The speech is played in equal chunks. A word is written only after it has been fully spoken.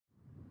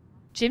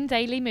Jim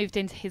Daly moved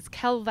into his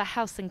Kelver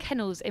House and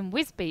Kennels in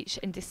Wisbeach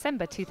in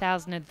December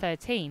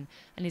 2013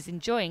 and is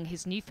enjoying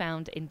his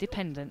newfound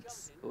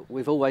independence.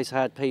 We've always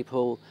had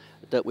people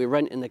that we're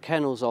renting the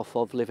kennels off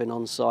of living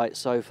on site,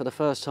 so for the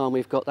first time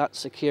we've got that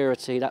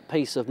security, that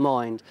peace of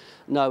mind,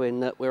 knowing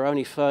that we're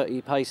only 30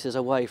 paces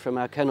away from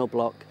our kennel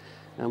block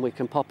and we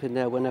can pop in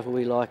there whenever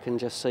we like and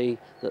just see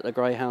that the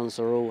greyhounds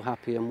are all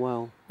happy and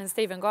well. And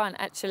Stephen Grant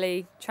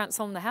actually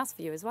transformed the house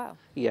for you as well.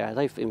 Yeah,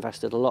 they've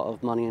invested a lot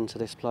of money into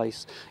this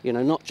place. You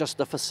know, not just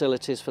the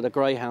facilities for the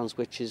greyhounds,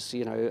 which is,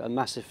 you know, a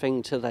massive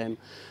thing to them,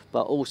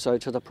 but also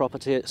to the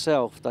property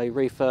itself. They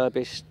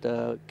refurbished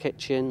the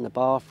kitchen, the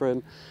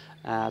bathroom,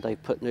 they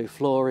put new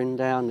flooring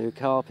down, new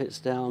carpets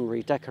down,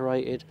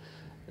 redecorated.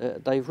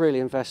 They've really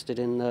invested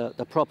in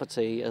the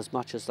property as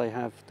much as they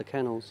have the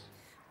kennels.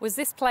 Was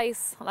this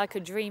place like a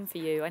dream for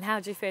you, and how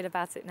do you feel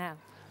about it now?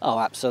 Oh,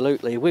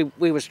 absolutely.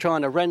 We was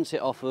trying to rent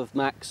it off of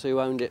Max,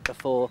 who owned it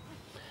before,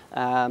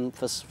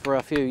 for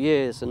a few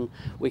years, and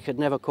we could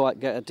never quite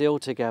get a deal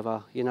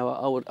together. You know,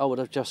 I would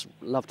have just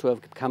loved to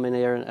have come in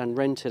here and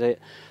rented it.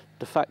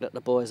 The fact that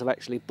the boys have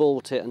actually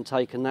bought it and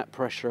taken that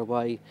pressure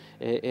away,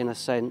 in a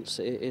sense,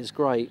 is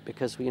great,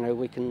 because, you know,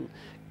 we can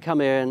come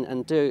here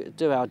and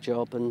do our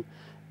job, and,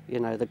 you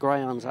know, the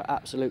greyhounds are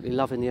absolutely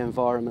loving the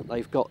environment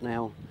they've got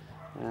now,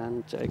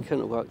 and it couldn't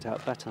have worked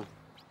out better.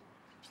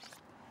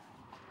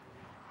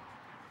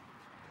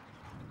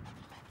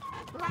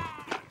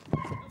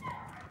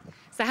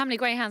 So how many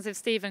greyhounds have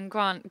Stephen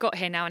Grant got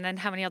here now, and then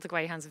how many other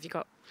greyhounds have you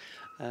got?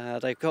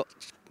 They've got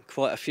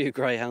quite a few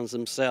greyhounds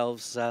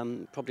themselves,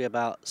 probably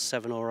about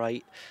 7 or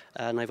 8,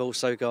 and they've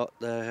also got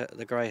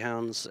the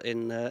greyhounds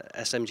in the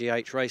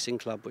SMGH Racing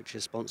Club, which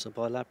is sponsored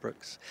by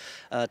Ladbrokes.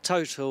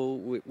 Total,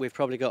 we've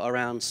probably got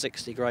around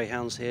 60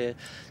 greyhounds here.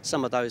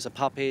 Some of those are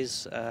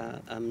puppies,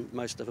 and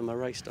most of them are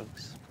race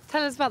dogs.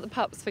 Tell us about the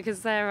pups,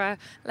 because they're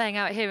laying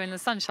out here in the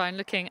sunshine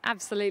looking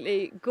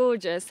absolutely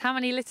gorgeous. How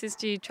many litters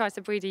do you try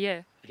to breed a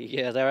year?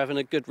 Yeah, they're having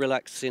a good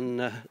relaxing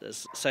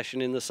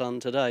session in the sun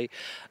today.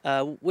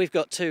 We've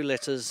got 2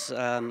 litters.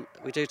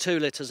 We do 2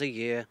 litters a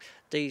year.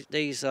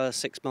 These are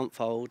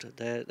 6-month-old.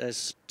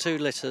 There's 2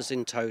 litters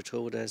in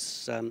total.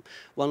 There's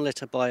 1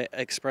 litter by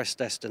Express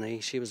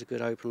Destiny. She was a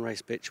good open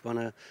race bitch, won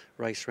a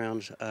race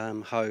round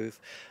Hove.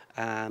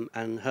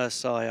 And her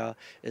sire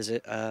is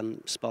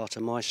Sparta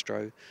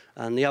Maestro.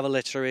 And the other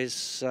litter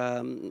is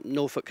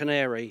Norfolk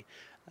Canary.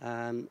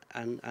 And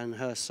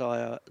her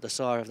sire, the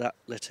sire of that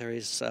litter,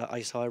 is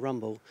Ace High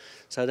Rumble.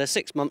 So they're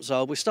 6 months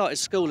old. We started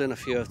schooling a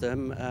few of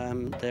them.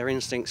 Their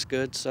instinct's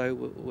good, so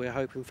we're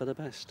hoping for the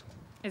best.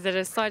 Is it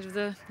a side of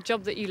the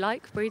job that you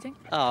like, breeding?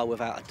 Ah,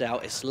 without a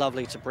doubt. It's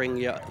lovely to bring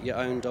your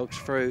own dogs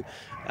through.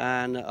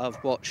 And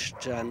I've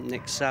watched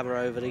Nick Saber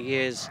over the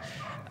years.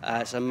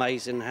 It's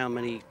amazing how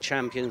many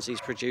champions he's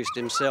produced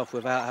himself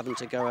without having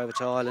to go over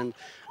to Ireland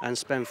and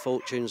spend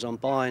fortunes on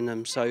buying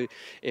them. So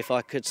if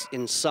I could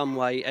in some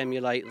way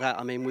emulate that,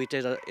 I mean, we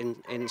did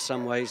in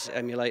some ways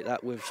emulate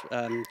that with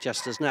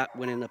Jester's Nap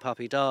winning the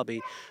Puppy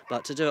Derby,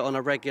 but to do it on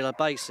a regular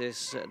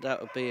basis,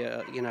 that would be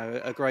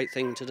a great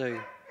thing to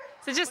do.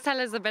 So just tell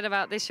us a bit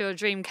about this, your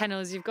dream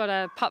kennels. You've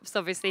got pups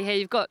obviously here.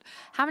 You've got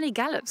how many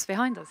gallops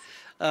behind us?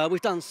 We've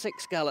done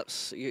 6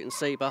 gallops, you can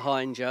see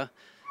behind you,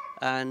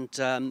 and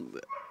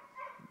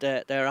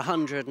they're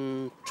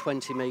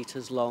 120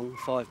 metres long,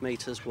 5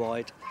 metres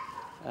wide.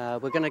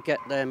 We're going to get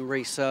them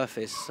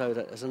resurfaced so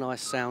that there's a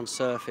nice sound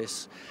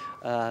surface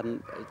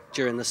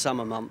during the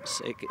summer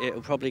months.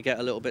 It'll probably get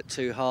a little bit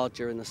too hard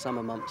during the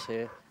summer months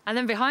here. And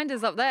then behind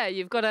us up there,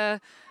 you've got a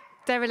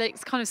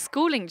derelict kind of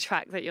schooling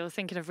track that you're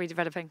thinking of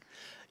redeveloping.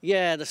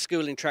 Yeah, the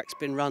schooling track's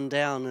been run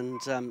down,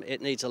 and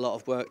it needs a lot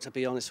of work, to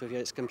be honest with you.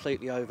 It's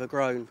completely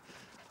overgrown.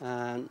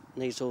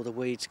 Needs all the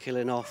weeds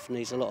killing off,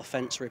 needs a lot of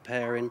fence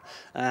repairing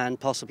and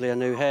possibly a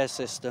new hair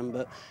system,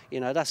 but you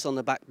know, that's on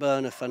the back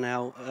burner for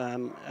now.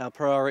 Our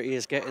priority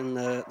is getting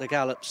the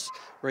gallops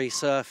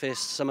resurfaced,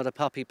 some of the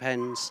puppy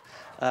pens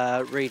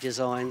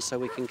redesigned so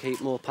we can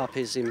keep more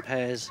puppies in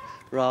pairs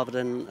rather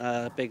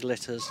than big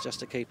litters,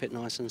 just to keep it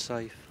nice and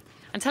safe.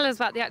 And tell us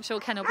about the actual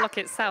kennel block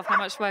itself. How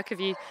much work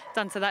have you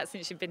done to that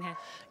since you've been here?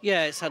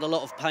 Yeah, it's had a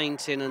lot of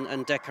painting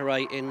and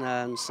decorating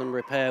and some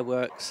repair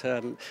works,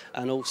 and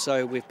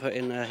also we've put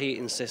in a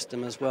heating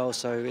system as well,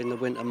 so in the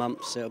winter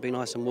months it'll be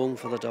nice and warm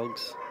for the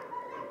dogs.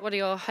 What are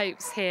your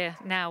hopes here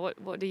now?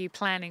 What are you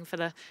planning for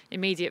the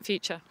immediate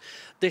future?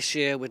 This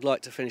year we'd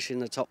like to finish in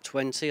the top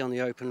 20 on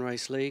the Open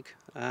Race League.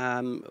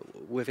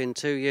 Within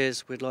 2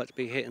 years we'd like to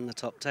be hitting the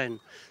top 10.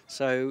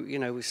 So, you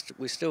know,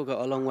 we've still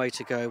got a long way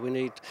to go. We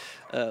need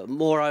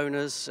more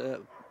owners,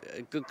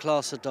 a good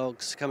class of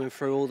dogs coming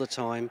through all the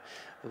time.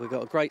 We've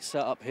got a great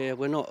setup here.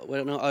 We're not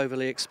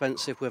overly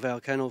expensive with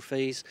our kennel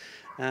fees.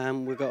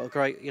 We've got a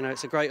great,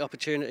 it's a great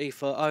opportunity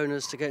for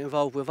owners to get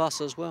involved with us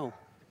as well.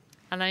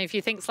 And then if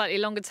you think slightly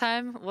longer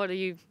term, what are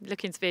you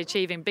looking to be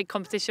achieving? Big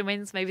competition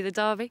wins, maybe the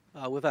Derby?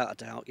 Without a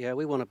doubt, yeah.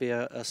 We want to be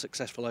a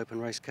successful open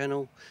race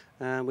kennel,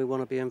 and we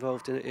want to be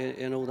involved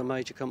in all the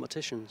major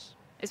competitions.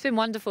 It's been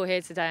wonderful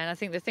here today, and I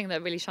think the thing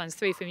that really shines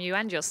through from you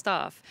and your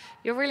staff,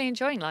 you're really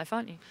enjoying life,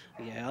 aren't you?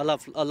 Yeah, I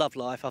love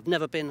life. I've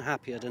never been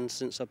happier than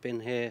since I've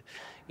been here.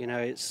 You know,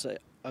 it's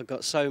I've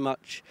got so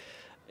much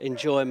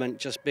enjoyment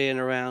just being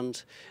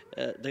around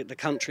the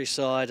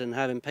countryside and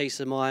having peace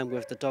of mind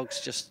with the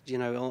dogs just, you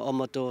know, on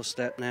my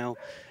doorstep now.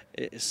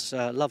 It's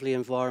a lovely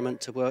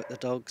environment to work the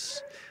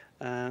dogs,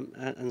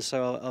 and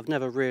so I've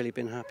never really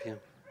been happier.